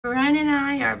Brennan and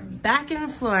I are back in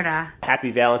Florida.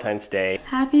 Happy Valentine's Day.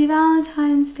 Happy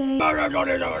Valentine's Day.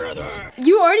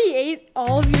 You already ate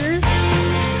all of yours?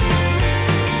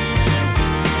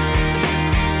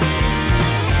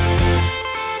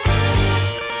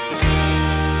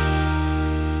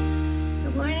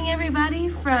 Good morning, everybody,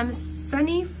 from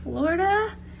sunny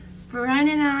Florida. Brennan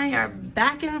and I are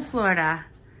back in Florida.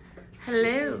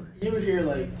 Hello. You were here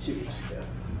like 2 weeks ago.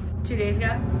 2 days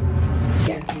ago?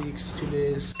 Yeah. 2 weeks, 2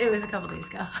 days. It was a couple days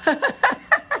ago.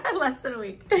 Less than a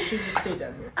week. You should just stay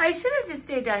down here. I should have just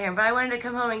stayed down here, but I wanted to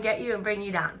come home and get you and bring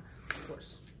you down. Of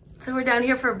course. So we're down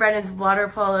here for Brennan's water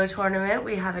polo tournament.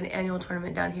 We have an annual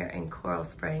tournament down here in Coral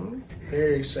Springs.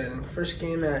 Very exciting. First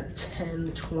game at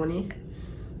 10:20.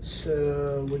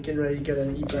 So we're getting ready to go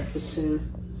and eat breakfast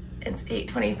soon. It's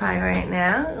 8:25 right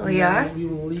now. We are. We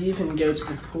will leave and go to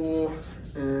the pool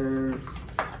in,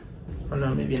 I don't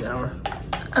know, maybe an hour.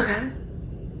 Okay.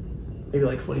 Maybe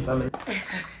like 45 minutes.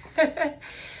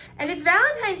 And it's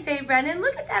Valentine's Day, Brennan.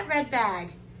 Look at that red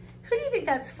bag. Who do you think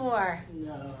that's for?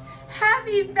 No.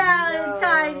 Happy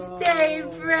Valentine's Day,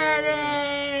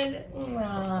 Brennan.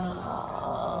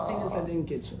 Aww. The thing is, I didn't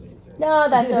get you anything. No,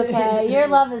 that's okay. Your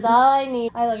love is all I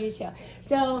need. I love you too.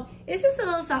 So it's just a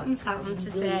little something something to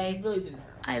say. Really didn't.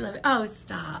 I love it. Oh,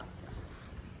 stop.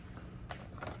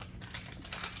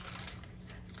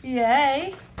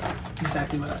 Yay.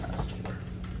 Exactly what I asked for.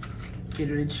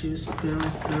 Gatorade shoes, boom,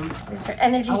 boom. These are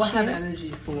energy I will shoes. have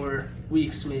energy for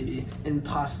weeks, maybe, and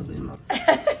possibly months.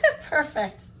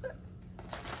 Perfect.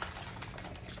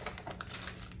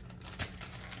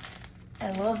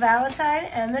 And a little Valentine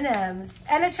M&Ms.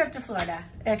 And a trip to Florida.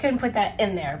 I couldn't put that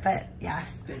in there, but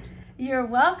yes. Thank you. You're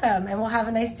welcome. And we'll have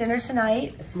a nice dinner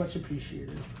tonight. It's much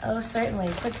appreciated. Oh, certainly.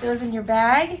 Put those in your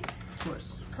bag. Of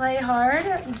course. Play hard.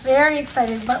 Very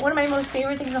excited. But one of my most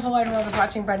favorite things in the whole wide world is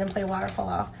watching Brendan play water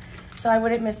polo. So I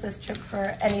wouldn't miss this trip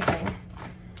for anything.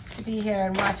 To be here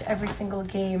and watch every single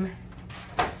game.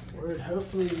 Word.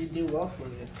 Hopefully we do well for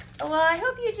you. Well, I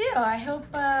hope you do. I hope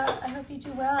you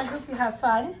do well. I hope you have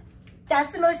fun.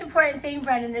 That's the most important thing,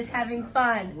 Brendan, is having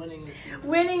fun.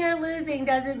 Winning or losing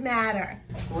doesn't matter.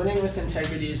 Winning with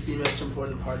integrity is the most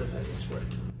important part of any sport.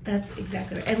 That's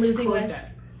exactly right. And losing with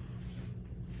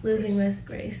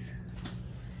grace.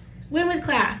 Win with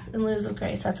class and lose with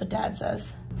grace. That's what Dad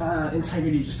says.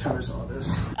 Integrity just covers all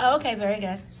this. Oh, okay, very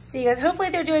good. See you guys. Hopefully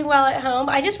they're doing well at home.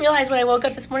 I just realized when I woke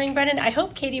up this morning, Brendan, I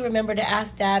hope Katie remembered to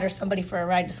ask Dad or somebody for a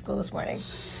ride to school this morning.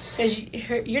 Because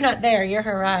you're not there. You're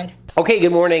her ride. Okay,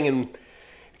 good morning, and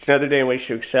it's another day in which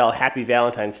to excel. Happy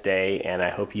Valentine's Day, and I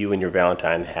hope you and your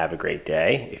Valentine have a great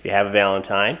day. If you have a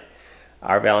Valentine,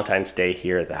 our Valentine's Day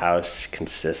here at the house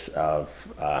consists of,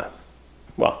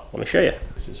 well, let me show you.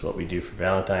 This is what we do for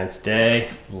Valentine's Day.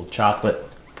 A little chocolate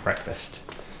breakfast.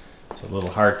 So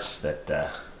little hearts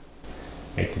that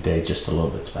make the day just a little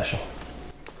bit special.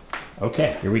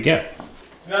 Okay, here we go.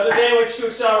 It's another day in which to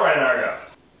excel, Ryan.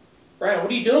 Ryan, what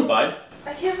are you doing, bud?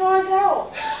 I can't find my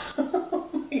towel. Oh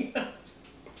my God.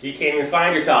 You can't even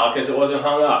find your towel because it wasn't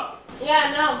hung up.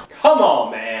 Yeah, no. Come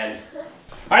on, man. All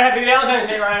right, happy Valentine's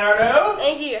Day, Ryan.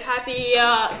 Thank you. Happy,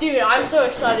 dude, I'm so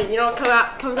excited. You know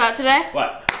what comes out today?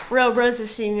 What? Real Bros of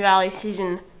Simi Valley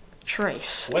season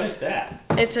Trace. What is that?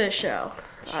 It's a show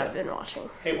I've been watching.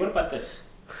 Hey, what about this?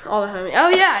 All the homie. Oh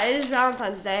yeah, it is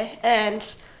Valentine's Day, and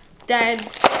Dad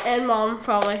and Mom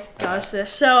probably got us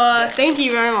this. So thank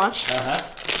you very much.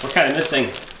 We're kind of missing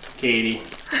Katie,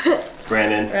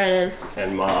 Brennan,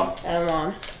 and Mom.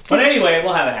 But anyway,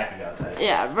 we'll have a happy Valentine's Day.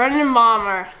 Yeah, Brennan and Mom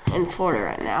are in Florida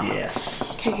right now.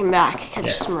 Yes. Kicking back,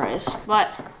 catching some rays, but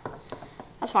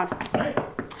that's fine. All right.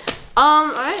 All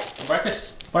right.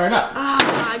 Breakfast. Fire it up.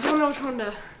 I don't know which one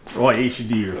to. Well, you should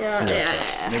do your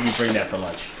Yeah. Maybe bring that for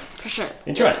lunch. For sure.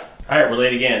 Enjoy. All right, we're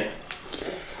late again.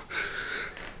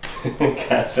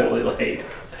 Constantly late.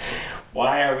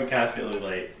 Why are we constantly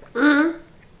late? All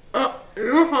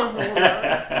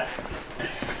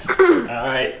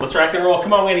right, let's rock and roll.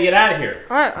 Come on, we're gonna get out of here.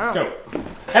 All right. Let's go.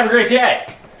 Have a great day.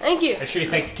 Thank you. Make sure you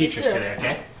thank your teachers today,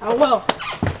 okay? I will.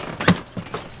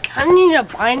 I need a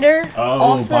binder. Oh,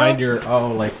 also. binder. Oh,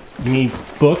 like you need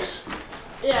books?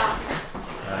 Yeah.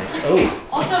 Nice. Oh.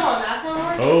 Also my math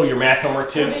homework. Oh, your math homework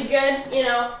too? Would be good, you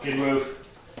know. Good move.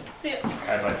 See you. All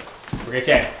right, bud. Have a great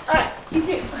day. All right, you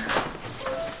too.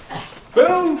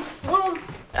 Boom. Boom.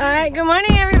 All right, good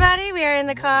morning, everybody. We are in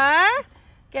the car,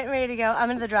 getting ready to go.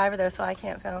 I'm the driver, though, so I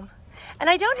can't film. And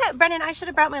I don't have, Brennan, I should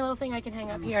have brought my little thing I can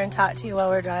hang up here and talk to you while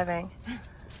we're driving.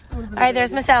 All right,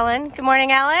 there's Miss Ellen. Good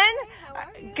morning, Ellen.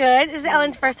 Good. This is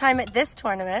Ellen's first time at this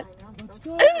tournament. It's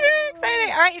very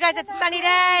exciting. All right, you guys, it's a sunny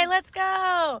day. Let's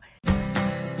go.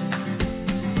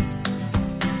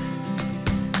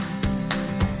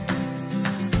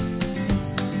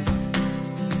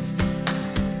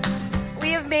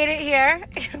 made it here.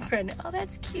 Brennan, oh,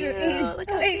 that's cute. Look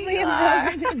how cute you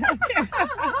are. Do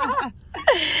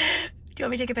you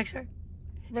want me to take a picture?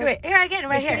 Here, wait, here again,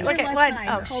 right here. Look at one.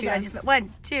 Oh, shoot, I just met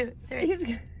 1, 2,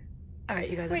 3. All right,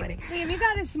 you guys are funny. Liam, you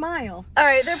gotta smile. All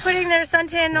right, they're putting their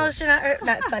suntan lotion on, or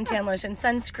not suntan lotion,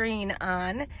 sunscreen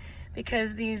on,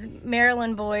 because these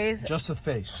Maryland boys. Just the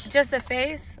face. Just the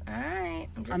face? All right.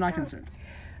 I'm not concerned.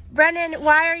 Brennan,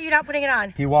 why are you not putting it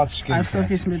on? He wants skin I have silky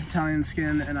cancer. smooth Italian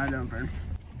skin and I don't burn.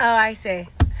 Oh, I see.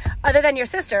 Other than your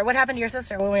sister, what happened to your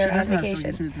sister when we were She on doesn't have silky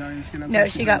vacation? smooth Italian skin. That's No,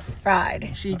 what she got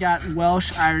fried. She got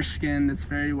Welsh Irish skin that's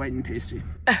very white and pasty.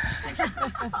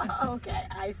 Okay,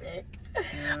 I see.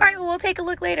 All right, well, we'll take a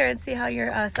look later and see how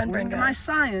your sunburn For my goes.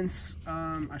 science,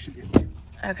 I should be okay.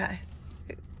 Okay,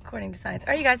 according to science. All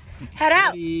right, you guys, head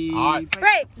out. All right.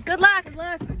 Great, good luck. Good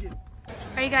luck. All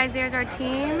right, you guys, there's our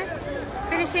team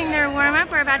finishing their warm-up.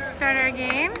 We're about to start our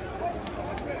game.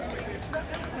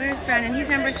 Where's Brennan? He's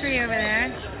number 3 over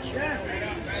there.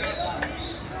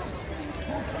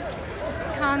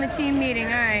 Calling the team meeting.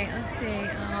 All right, let's see.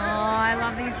 Oh, I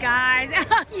love these guys.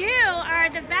 You are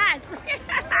the best.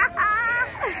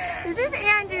 This is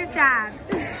Andrew's dad.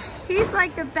 He's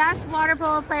like the best water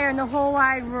polo player in the whole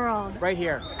wide world. Right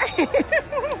here.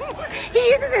 He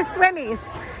uses his swimmies.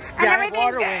 And Yeah, everything's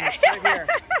water good. wings right here.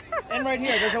 And right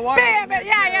here, there's a water Yeah, wing. but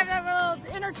yeah, you have that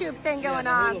little inner tube thing going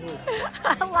on.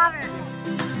 I love it.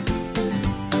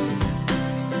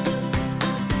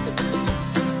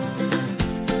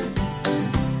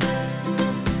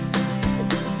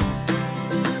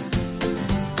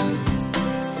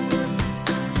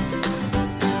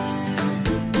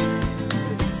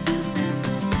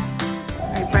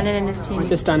 All right, Brennan and his I'm team. at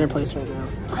this diner place right now,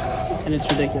 and it's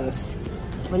ridiculous.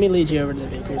 Let me lead you over to the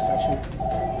bakery section.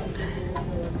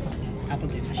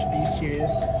 Applebee's. Are you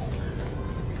serious?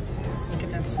 Look at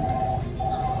that smile.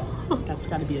 That's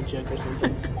got to be a joke or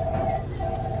something.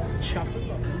 Chocolate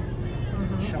muffin.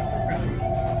 Chocolate brownie.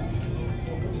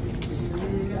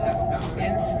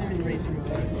 And cinnamon raisin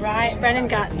roll. Right, Brennan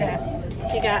got this.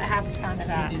 He got half a pound of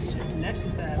that. These two. Next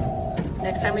is that.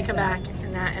 Next time we come back,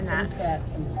 and that, and What's that. that?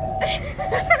 And what's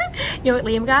that? You know what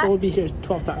Liam got? So we'll be here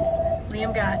 12 times.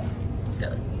 Liam got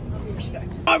those.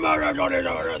 Respect. Do you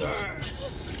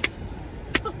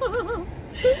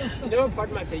know what part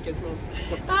of my take is, Mom?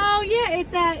 Oh yeah,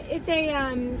 it's a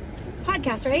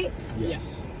podcast, right?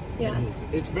 Yes. Yes.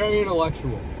 It's very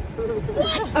intellectual.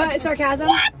 Sarcasm.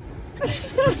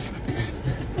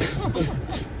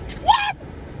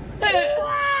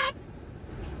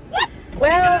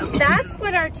 Well, that's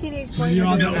what our teenage boys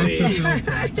are doing.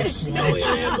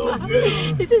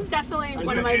 This is definitely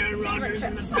one of my favorite trips.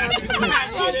 I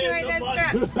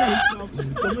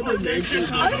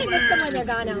think miss them when they're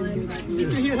gone, Ellen.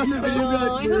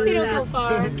 Oh, I hope they don't go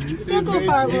far. Don't go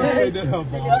far,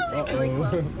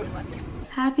 boys.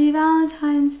 Happy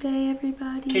Valentine's Day,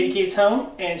 everybody. Katie Kate's home,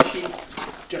 and she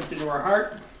jumped into our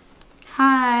heart.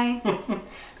 Hi.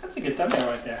 That's a good thumbnail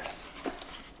right there.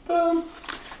 Boom.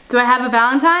 Do I have a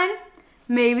Valentine?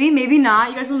 Maybe, maybe not.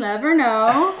 You guys will never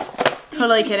know.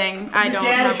 Totally kidding. I don't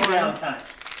Dad have is your one.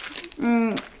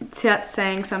 Valentine. That's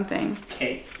saying something.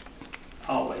 Kate.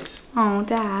 Always. Oh,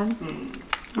 Dad.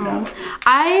 No.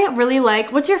 I really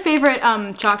like, what's your favorite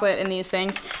chocolate in these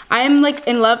things? I am like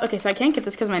in love, okay, so I can't get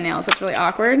this because of my nails. That's really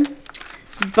awkward.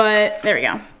 But there we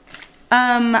go.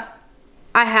 I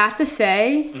have to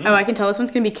say, oh, I can tell this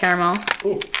one's gonna be caramel.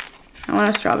 Ooh. I want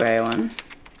a strawberry one.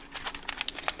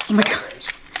 Oh my gosh.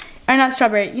 Or not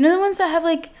strawberry. You know the ones that have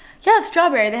like, yeah,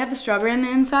 strawberry. They have the strawberry on the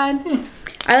inside.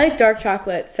 I like dark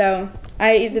chocolate, so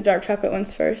I eat the dark chocolate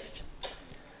ones first.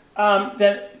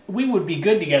 Then we would be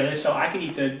good together, so I could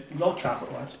eat the milk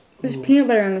chocolate ones. There's peanut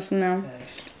butter in this one now.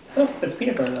 Nice. Oh, that's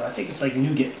peanut butter though. I think it's like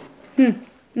nougat.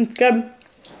 It's good.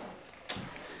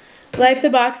 Life's a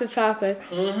box of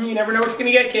chocolates. You never know what you're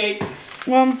gonna get, Kate.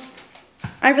 Well,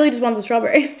 I really just want the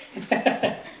strawberry.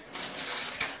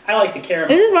 I like the caramel.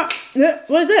 This is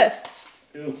what is this?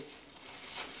 Ooh.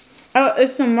 Oh,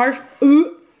 it's some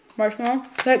marshmallow.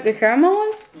 Like the caramel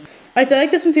ones? I feel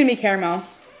like this one's gonna be caramel.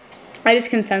 I just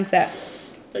can sense it.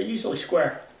 They're usually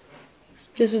square.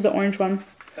 This is the orange one.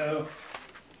 Oh.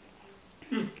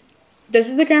 This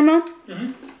is the caramel?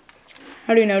 Mm-hmm.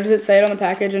 How do you know? Does it say it on the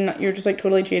package and you're just like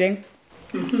totally cheating?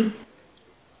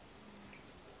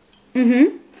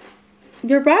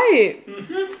 You're right.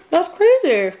 That's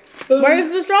crazy.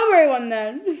 Where's the strawberry one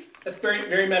then? That's very,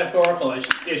 very metaphorical. As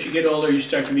you get older, you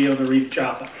start to be able to read the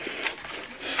chocolate.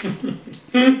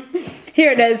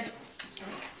 Here it is.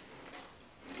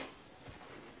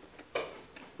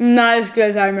 Not as good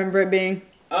as I remember it being.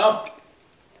 Oh.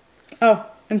 Oh,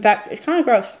 in fact, it's kind of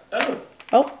gross. Oh.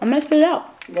 Oh, I'm gonna spit it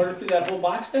out. You ordered through that whole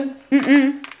box then?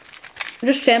 I'm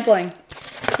just sampling.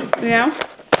 You know?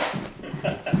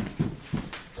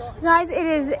 Guys, it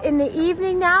is in the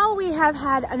evening now. We have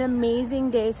had an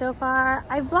amazing day so far.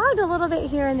 I vlogged a little bit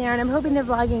here and there, and I'm hoping they're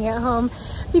vlogging at home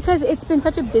because it's been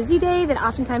such a busy day that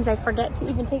oftentimes I forget to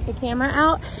even take the camera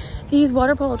out. These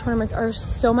water polo tournaments are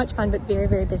so much fun, but very,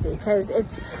 very busy because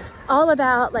it's all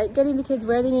about like getting the kids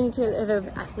where they need to,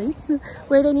 the athletes,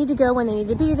 where they need to go when they need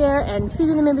to be there, and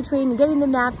feeding them in between, and getting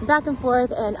them naps and back and forth,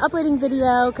 and uploading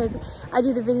video because I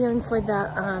do the videoing for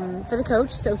the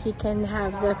coach, so he can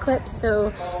have the clips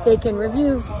so they can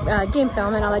review game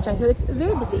film and all that junk. So it's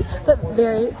very busy, but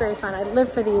very, very fun. I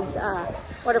live for these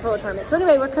water polo tournaments. So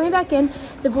anyway, we're coming back in.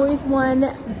 The boys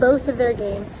won both of their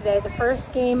games today. The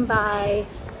first game by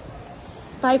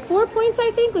 4 points,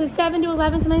 I think. It was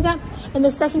 7-11, something like that. And the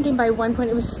second game by 1 point.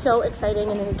 It was so exciting,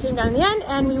 and then it came down in the end,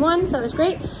 and we won, so that was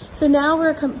great. So now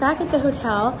we're back at the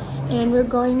hotel, and we're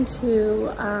going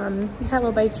to just have a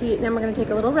little bite to eat, and then we're going to take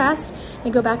a little rest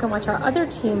and go back and watch our other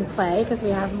team play, because we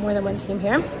have more than one team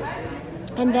here.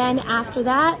 And then after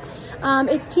that,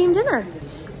 it's team dinner.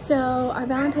 So our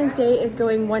Valentine's Day is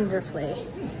going wonderfully,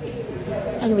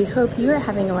 and we hope you are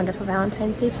having a wonderful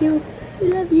Valentine's Day too. We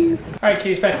love you. All right,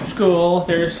 Katie's back from school.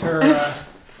 There's her.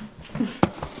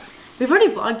 We've already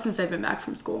vlogged since I've been back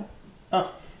from school.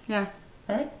 Oh. Yeah.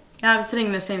 All right. Yeah, I was sitting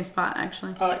in the same spot,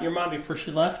 actually. Your mom before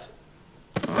she left?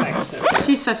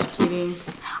 She's such a cutie.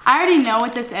 I already know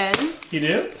what this is. You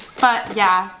do? But,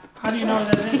 yeah. How do you know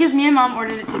what that is? Because me and Mom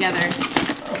ordered it together.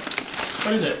 Oh.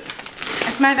 What is it?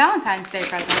 It's my Valentine's Day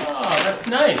present. Oh, that's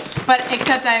nice. But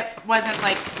except I wasn't,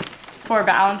 like, for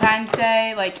Valentine's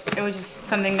Day. Like, it was just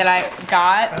something that I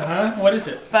got. Uh-huh. What is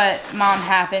it? But Mom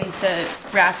happened to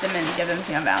wrap them and give them to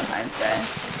me on Valentine's Day.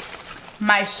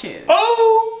 My shoes.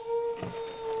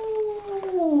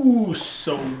 Oh,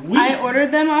 sweet. I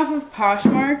ordered them off of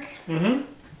Poshmark. Mm-hmm.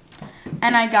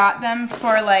 And I got them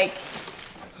for like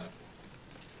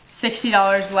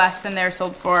 $60 less than they're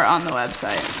sold for on the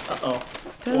website. Uh-oh.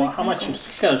 Well, how much?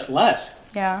 $6 less?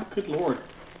 Yeah. Good Lord.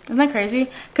 Isn't that crazy?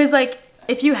 Because like,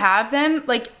 if you have them,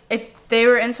 like, if they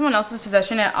were in someone else's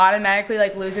possession, it automatically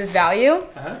like loses value.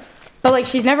 Uh-huh. But like,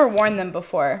 she's never worn them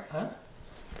before. Uh-huh.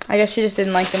 I guess she just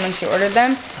didn't like them when she ordered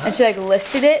them. Uh-huh. And she like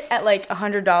listed it at like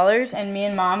 $100, and me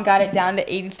and Mom got it down to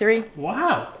 $83.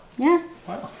 Wow. Yeah.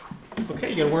 Wow.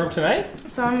 Okay, you gonna wear them tonight?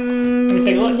 So Let me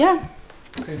take a look. yeah.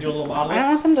 Can you do a little model? I don't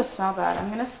want them to smell bad. I'm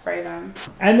gonna spray them.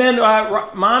 And then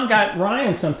Mom got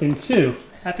Ryan something too.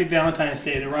 Happy Valentine's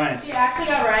Day to Ryan. You actually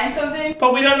got Ryan something?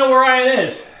 But we don't know where Ryan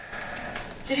is.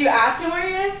 Did you ask him where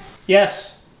he is?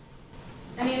 Yes.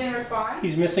 And he didn't respond?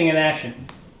 He's missing in action.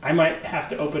 I might have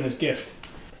to open his gift.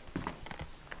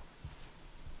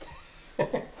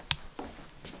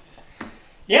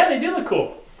 Yeah, they do look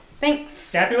cool.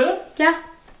 Thanks. You happy with them? Yeah.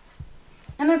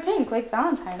 And they're pink, like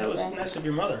Valentine's That was Day. nice of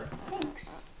your mother.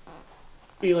 Thanks.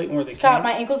 What do you like more, the Stop,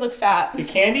 my ankles look fat. the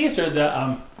candies or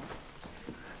the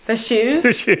The shoes?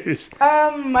 the shoes?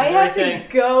 Might the have right to thing.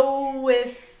 go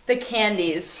with the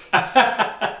candies.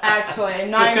 Actually,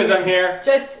 not Just because even- I'm here.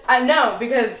 I know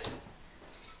because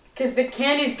the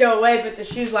candies go away, but the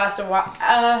shoes last a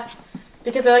while.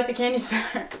 Because I like the candies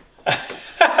better.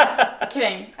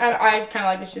 Kidding. I kind of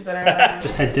like the shoes better.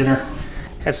 Just had dinner.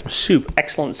 Had some soup.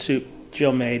 Excellent soup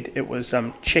Jill made. It was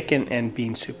chicken and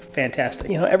bean soup. Fantastic.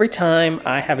 You know, every time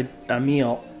I have a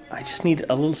meal, I just need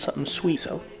a little something sweet.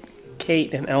 So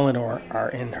Kate and Eleanor are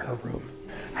in her room.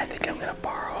 I think I'm gonna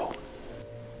borrow.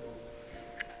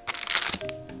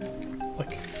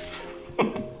 Look.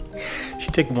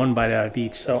 She took one bite out of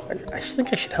each, so I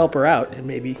think I should help her out and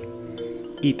maybe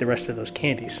eat the rest of those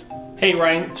candies. Hey,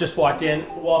 Ryan just walked in.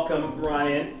 Welcome,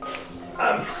 Ryan.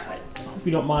 I hope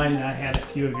you don't mind that I had a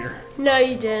few of your... No,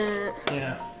 you didn't.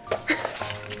 Yeah.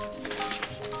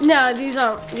 No, these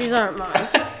aren't mine.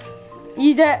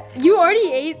 You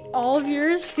already ate all of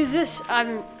yours? Because this,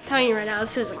 I'm telling you right now,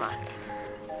 this isn't mine.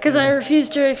 Because I refuse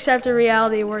to accept a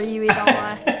reality where you eat all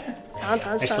my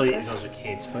Valentine's Actually, chocolates. those are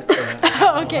Kate's, but...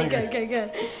 Okay,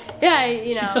 good. Yeah,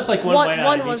 you know, She took like one bite out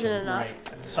one of wasn't each. enough.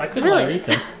 Right. So I couldn't Really? let her eat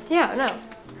them. Yeah, no.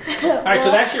 All right,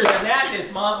 so that's yours, and that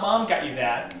is Mom got you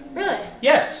that. Really?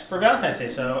 Yes, for Valentine's Day.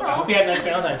 So I hope you had a nice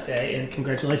Valentine's Day, and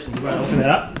congratulations. You want to open that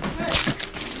up?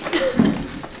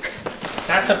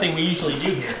 That's something we usually do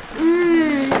here.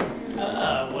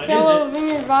 What is Yellow it?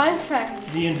 Vineyard Vines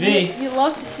pack. D&V. You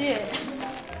love to see it.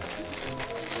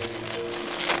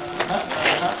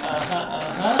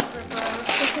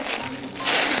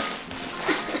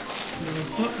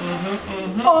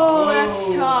 Oh,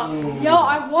 that's tough. Yo,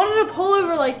 I've wanted a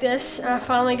pullover like this, and I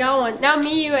finally got one. Now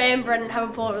me, you, and Brennan have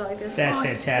a pullover like this. That's Oh,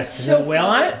 fantastic. it's Is so there a whale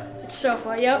on fuzzy. it? It's so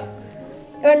fun. Yep.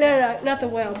 Oh no, not the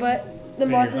whale, but the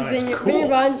Martha's Vineyard. Cool. Vineyard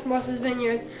Vines, Martha's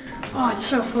Vineyard. Oh, it's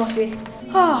so fluffy.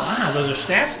 Oh, Wow, those are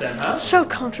snaps then, huh? so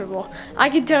comfortable. I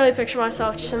could totally picture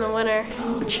myself just in the winter,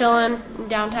 chilling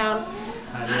downtown.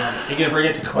 I love it. You're gonna bring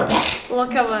it to Quebec.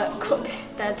 Look how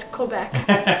that's Quebec.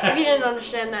 If you didn't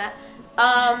understand that,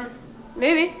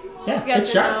 maybe. Yeah, If you guys good didn't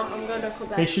shot. know, I'm going to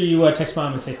Quebec. Make sure you text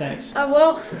Mom and say thanks. I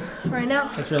will, right now.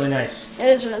 That's really nice. It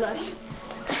is really nice.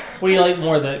 What do you like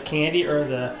more, the candy or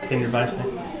the Vineyard Vines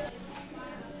thing?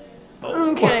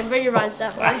 I'm kidding, but your mind's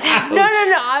definitely. Ouch. No,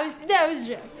 that was a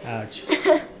joke. Ouch.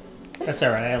 That's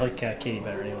alright, I like Katie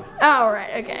better anyway. Oh,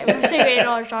 right, okay. We're saving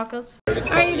 $8 chocolates.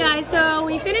 Alright, you guys, so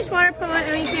we finished water polo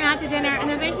and we came out to dinner, and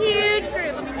there's a huge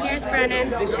group. I mean, here's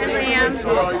Brennan and Liam,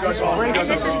 and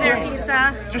this is their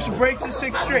pizza. Just breaks the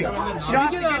sixth string. You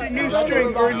have to get a new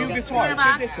string or a new guitar. It's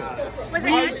ridiculous. Was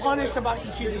We it? punished a box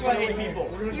of cheeses on the way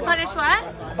here. You punished what?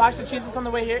 A box of cheeses on the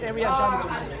way here, and we had Johnny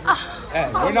Juice.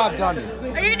 Hey, we're not done.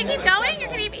 Are you gonna keep going? You're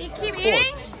gonna keep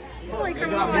eating? Holy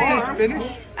crap. This is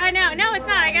finished? I know. No, it's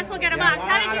not. I guess we'll get a box.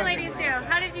 How did you ladies do?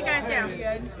 How did you guys do?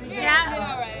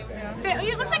 Yeah?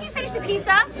 It looks like you finished a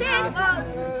pizza. See?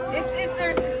 It's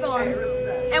still on.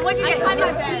 And what'd you get? I tried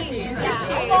my best. Cheese.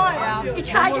 You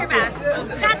tried your best.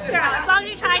 That's girl. As long as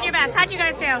you tried your best. How'd you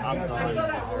guys do? I'm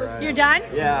done. You're done?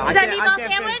 Yeah. Was that a I meatball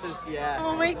can't sandwich? finish this, yeah.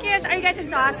 Oh my gosh. Are you guys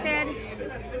exhausted?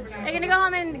 Are you gonna go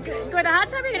home and go to the hot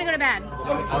tub, or are you gonna go to bed?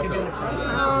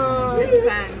 Oh, it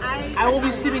depends. I will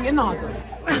be sleeping in the hot tub.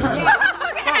 Okay,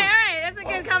 alright. That's a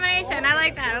good combination. I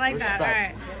like that.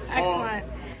 Alright. Excellent.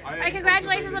 Alright,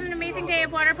 congratulations on an amazing day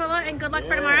of water polo, and good luck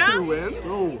for tomorrow. 2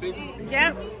 wins?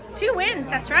 Yep. 2 wins,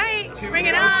 that's right. Bring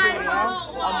it on.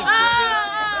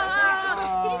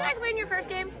 Did you guys win your first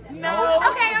game? No.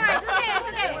 Okay, alright. It's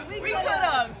okay. We could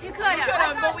have. You could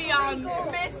have. But we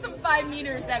missed some 5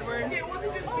 meters, Edward. It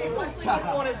wasn't just me. My team just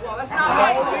won as well. That's not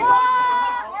right.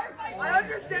 I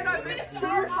understand I missed 2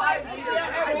 5 meters. We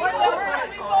are a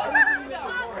team.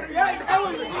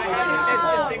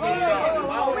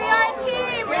 We are a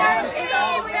team. We are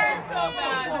a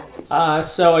team.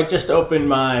 So I just opened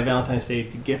my Valentine's Day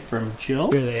gift from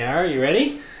Jill. Here they are. You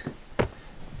ready?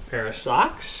 Pair of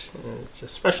socks. And it's a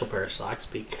special pair of socks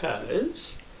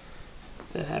because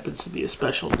that happens to be a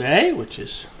special day, which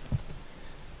is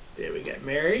the day we got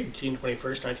married, June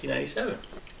 21st, 1997.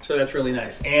 So that's really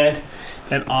nice. And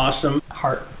an awesome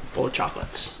heart full of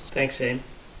chocolates. Thanks, Abe.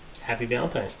 Happy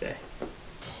Valentine's Day.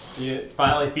 You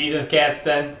finally feed the cats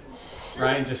then?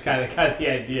 Ryan just kind of got the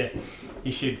idea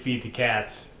you should feed the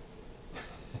cats.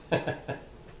 All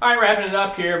right, wrapping it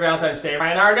up here, Valentine's Day.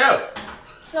 Ryan Ardo,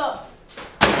 So,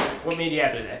 what made you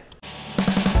happy today?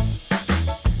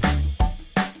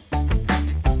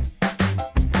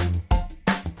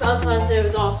 Valentine's Day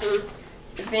was awesome.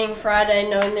 Being Friday,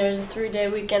 knowing there's a 3-day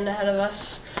weekend ahead of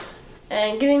us.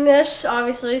 And getting this,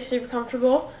 obviously, super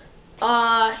comfortable.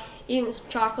 Eating some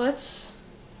chocolates.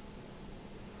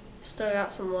 Still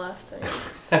got some left.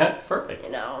 Perfect.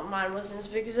 You know, mine wasn't as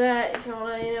big as that. If you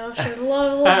want to, show the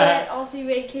love a little bit, also you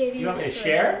ate Katie's. You want me to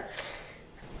share?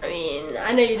 I mean,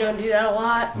 I know you don't do that a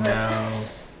lot, but, No,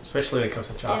 especially when it comes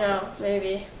to chocolate.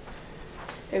 maybe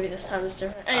this time is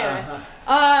different. Anyway, good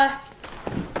night,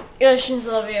 I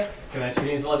love you. Good night,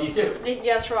 sweeties. Love you too. Thank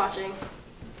you guys for watching.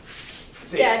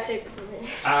 See ya. Dad, take it from here.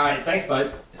 All right, thanks,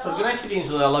 bud. So, Good Night, Sweet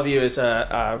Dreams, I Love You is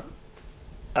a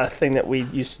thing that we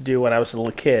used to do when I was a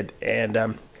little kid.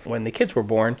 And when the kids were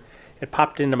born, it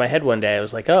popped into my head one day. I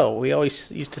was like, oh, we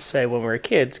always used to say when we were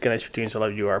kids, Good Night, Sweet Dreams, I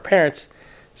Love You to our parents.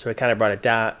 So we kind of brought it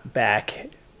back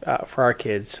for our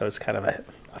kids. So it's kind of a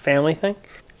family thing.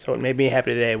 So what made me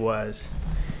happy today was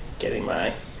getting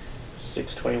my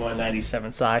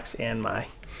 6/21/97 socks and my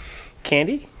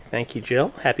candy. Thank you,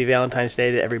 Jill. Happy Valentine's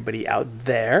Day to everybody out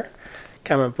there.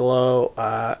 Comment below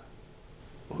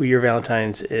who your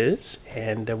Valentine's is,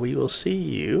 and we will see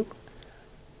you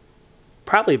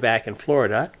probably back in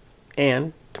Florida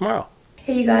and tomorrow.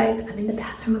 Hey you guys, I'm in the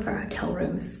bathroom of our hotel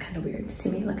room. This is kind of weird. See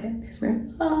me? Look at there's mirror.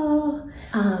 Oh,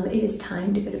 it is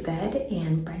time to go to bed,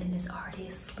 and Brennan is already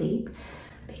asleep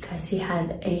because he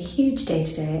had a huge day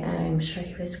today. I'm sure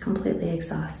he was completely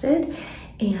exhausted,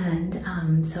 and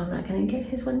so I'm not gonna get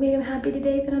his what made him happy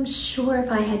today, but I'm sure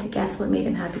if I had to guess what made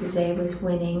him happy today was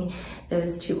winning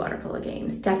those 2 water polo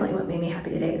games. Definitely what made me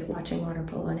happy today is watching water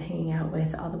polo and hanging out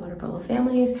with all the water polo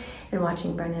families and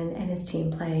watching Brennan and his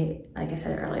team play. Like I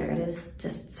said earlier, it is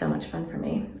just so much fun for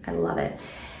me. I love it.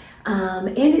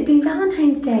 And it being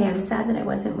Valentine's Day, I'm sad that I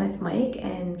wasn't with Mike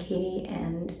and Katie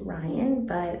and Ryan,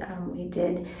 but we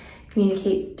did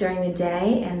communicate during the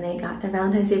day and they got their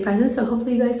Valentine's Day presents, so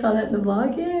hopefully you guys saw that in the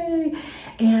vlog, yay!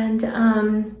 And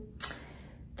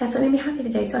that's what made me happy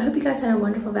today. So I hope you guys had a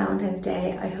wonderful Valentine's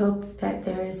Day. I hope that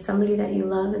there is somebody that you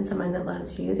love and someone that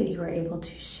loves you, that you were able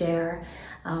to share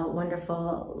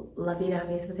wonderful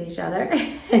lovey-dovey's with each other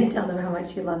and tell them how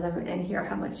much you love them and hear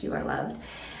how much you are loved.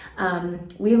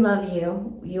 We love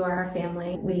you. You are our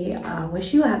family. We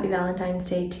wish you a happy Valentine's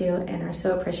Day too, and are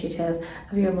so appreciative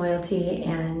of your loyalty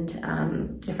and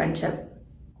your friendship.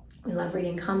 We love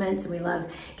reading comments, and we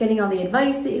love getting all the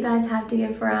advice that you guys have to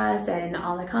give for us and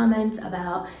all the comments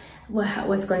about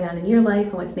what's going on in your life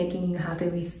and what's making you happy.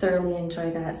 We thoroughly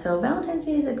enjoy that. So Valentine's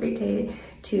Day is a great day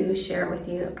to share with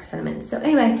you our sentiments. So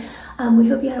anyway, we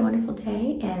hope you had a wonderful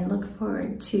day and look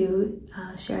forward to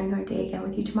sharing our day again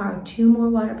with you tomorrow. 2 more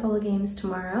water polo games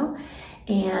tomorrow,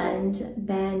 and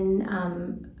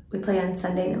then we play on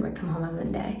Sunday, and then we come home on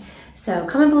Monday. So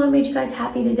comment below what made you guys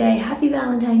happy today. Happy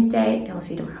Valentine's Day, and we'll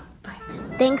see you tomorrow. Bye.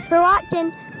 Thanks for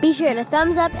watching. Be sure to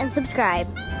thumbs up and subscribe.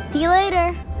 See you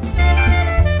later.